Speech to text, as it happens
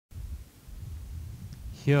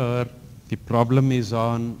Here the problem is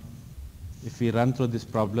on, if we run through this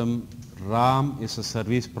problem, Ram is a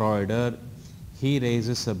service provider. He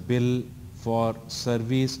raises a bill for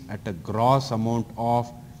service at a gross amount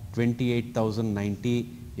of 28,090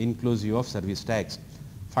 inclusive of service tax.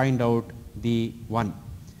 Find out the 1.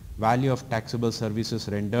 Value of taxable services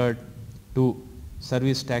rendered. 2.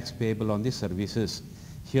 Service tax payable on the services.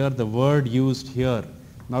 Here the word used here,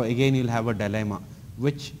 now again you will have a dilemma.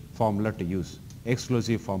 Which formula to use?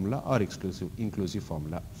 Exclusive formula or inclusive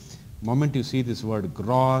formula? Moment you see this word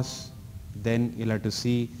gross, then you'll have to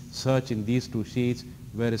search in these two sheets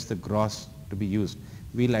where is the gross to be used.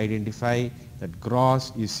 We'll identify that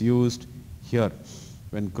gross is used here.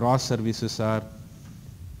 When gross services are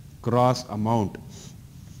gross amount,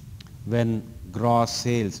 when gross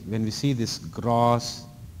sales, when we see this gross,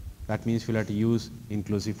 that means we'll have to use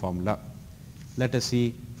inclusive formula. Let us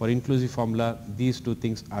see, for inclusive formula, these two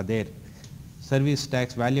things are there. Service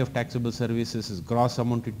tax, value of taxable services is gross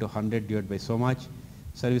amount into 100 divided by so much.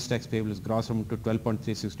 Service tax payable is gross amount to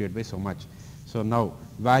 12.36 divided by so much. So now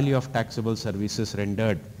value of taxable services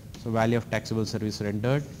rendered. So value of taxable service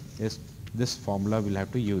rendered is this formula we'll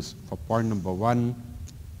have to use. For point number 1,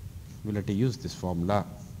 we'll have to use this formula.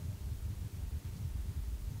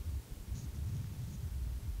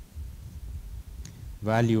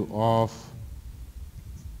 Value of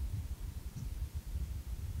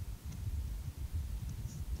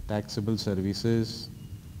taxable services.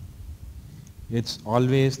 It's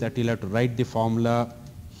always that you'll have to write the formula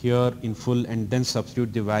here in full and then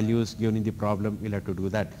substitute the values given in the problem. You'll have to do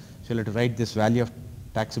that. So you'll have to write this value of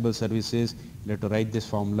taxable services. You'll have to write this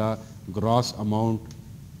formula, gross amount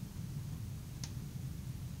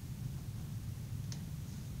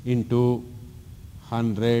into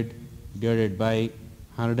 100 divided by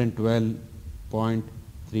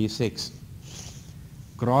 112.36.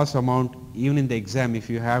 Gross amount, even in the exam, if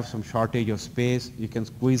you have some shortage of space, you can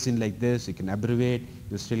squeeze in like this, you can abbreviate,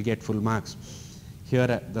 you still get full marks.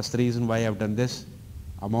 Here, that's the reason why I have done this.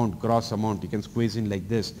 Amount, gross amount, you can squeeze in like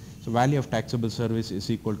this. So value of taxable service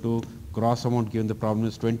is equal to gross amount given the problem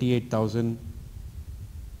is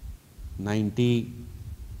 28,090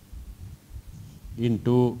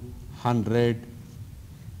 into 100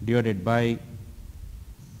 divided by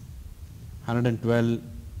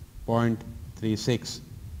 112.36.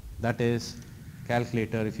 That is,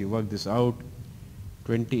 calculator, if you work this out,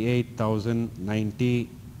 28,090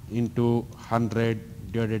 into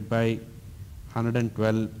 100 divided by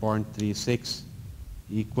 112.36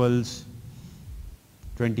 equals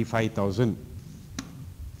 25,000.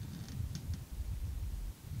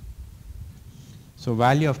 So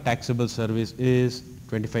value of taxable service is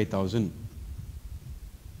 25,000.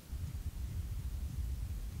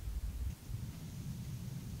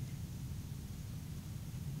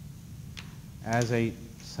 As I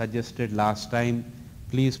suggested last time,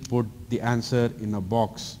 please put the answer in a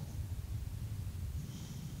box.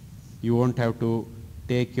 You won't have to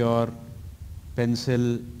take your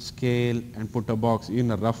pencil, scale and put a box.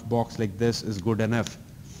 Even a rough box like this is good enough.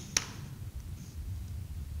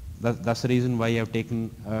 That's the reason why I have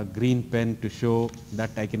taken a green pen to show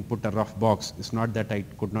that I can put a rough box. It's not that I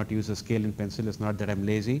could not use a scale and pencil. It's not that I'm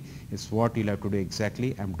lazy. It's what you'll have to do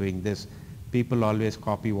exactly. I'm doing this. People always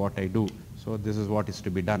copy what I do. So this is what is to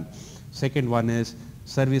be done. Second one is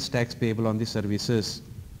service tax payable on the services.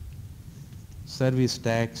 Service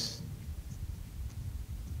tax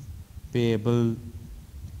payable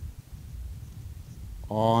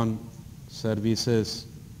on services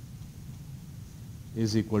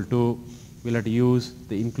is equal to, we'll have to use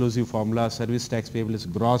the inclusive formula. Service tax payable is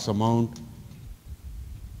gross amount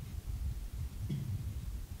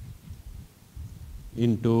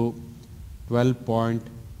into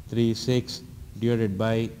 12.36 divided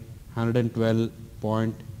by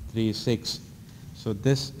 112.36. So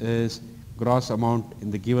this is gross amount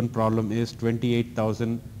in the given problem is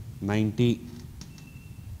 28,090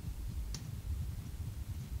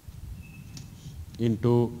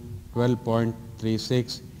 into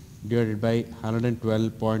 12.36 divided by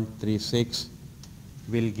 112.36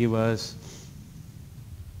 will give us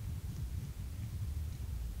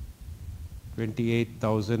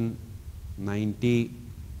 28,090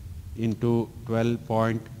 into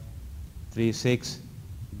 12.36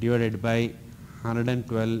 divided by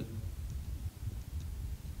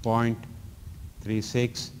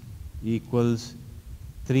 112.36 equals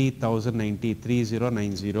 3090,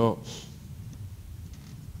 3090.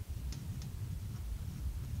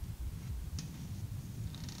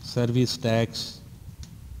 Service tax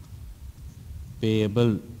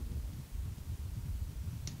payable.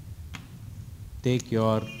 Take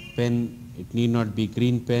your pen, it need not be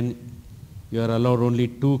green pen, You are allowed only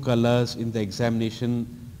two colors in the examination,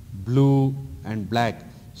 blue and black.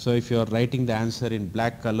 So if you are writing the answer in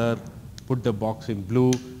black color, put the box in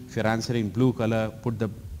blue. If you are answering blue color, put the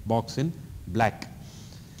box in black.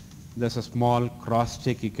 There's a small cross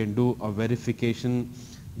check you can do, a verification.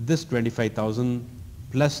 This 25,000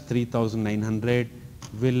 plus 3,900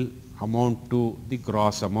 will amount to the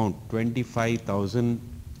gross amount. 25,000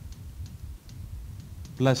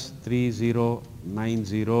 plus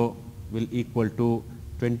 3090 will equal to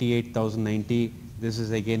 28,090. This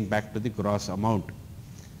is again back to the gross amount.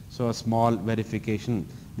 So a small verification,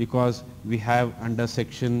 because we have under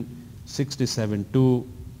section 67.2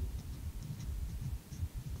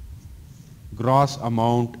 gross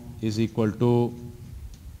amount is equal to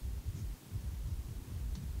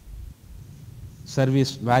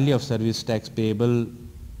value of service tax payable,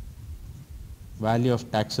 value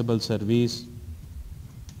of taxable service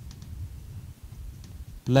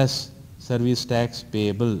plus service tax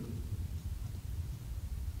payable.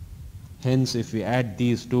 Hence, if we add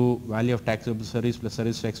these two, value of taxable service plus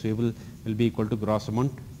service tax payable will be equal to gross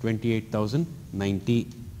amount 28,090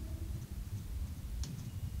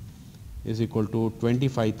 is equal to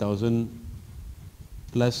 25,000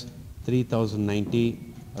 plus 3,090,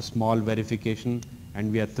 a small verification,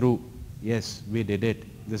 and we are through. Yes, we did it.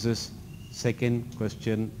 This is second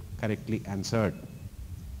question correctly answered.